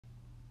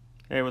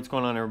Hey, what's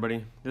going on,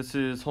 everybody? This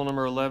is hole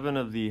number 11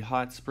 of the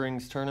Hot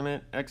Springs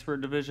Tournament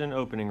Expert Division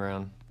opening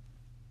round.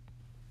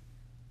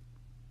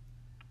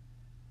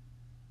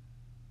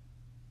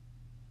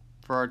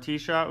 For our tee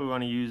shot, we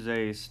want to use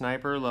a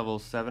sniper level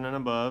 7 and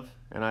above,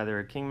 and either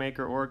a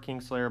Kingmaker or a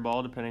Kingslayer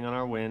ball depending on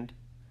our wind.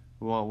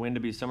 We want wind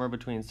to be somewhere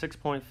between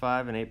 6.5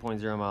 and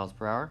 8.0 miles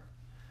per hour.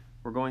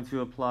 We're going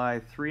to apply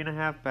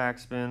 3.5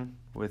 backspin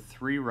with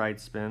 3 right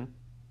spin.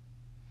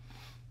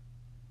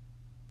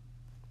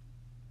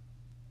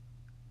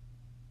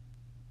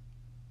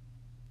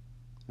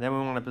 Then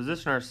we want to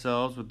position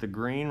ourselves with the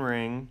green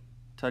ring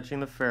touching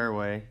the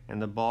fairway and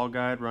the ball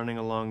guide running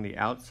along the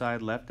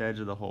outside left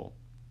edge of the hole.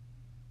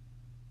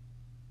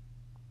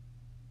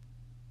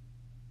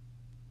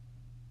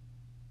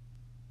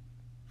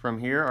 From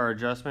here, our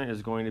adjustment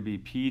is going to be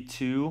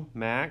P2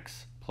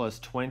 max plus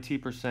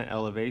 20%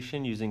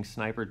 elevation using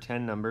sniper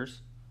 10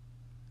 numbers.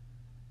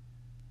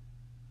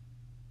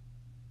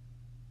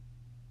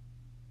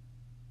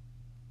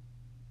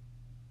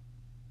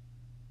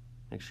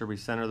 Make sure we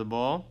center the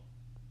ball.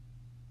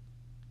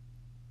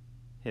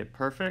 Hit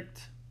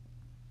perfect.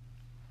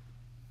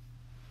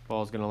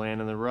 Ball's going to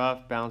land in the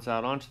rough, bounce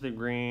out onto the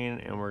green,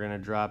 and we're going to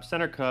drop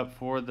center cup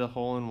for the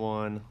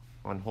hole-in-one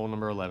on hole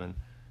number 11.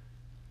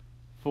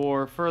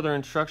 For further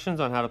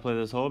instructions on how to play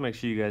this hole, make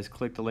sure you guys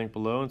click the link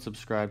below and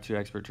subscribe to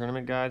Expert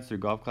Tournament Guides through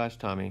Golf Clash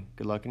Tommy.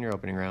 Good luck in your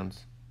opening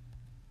rounds.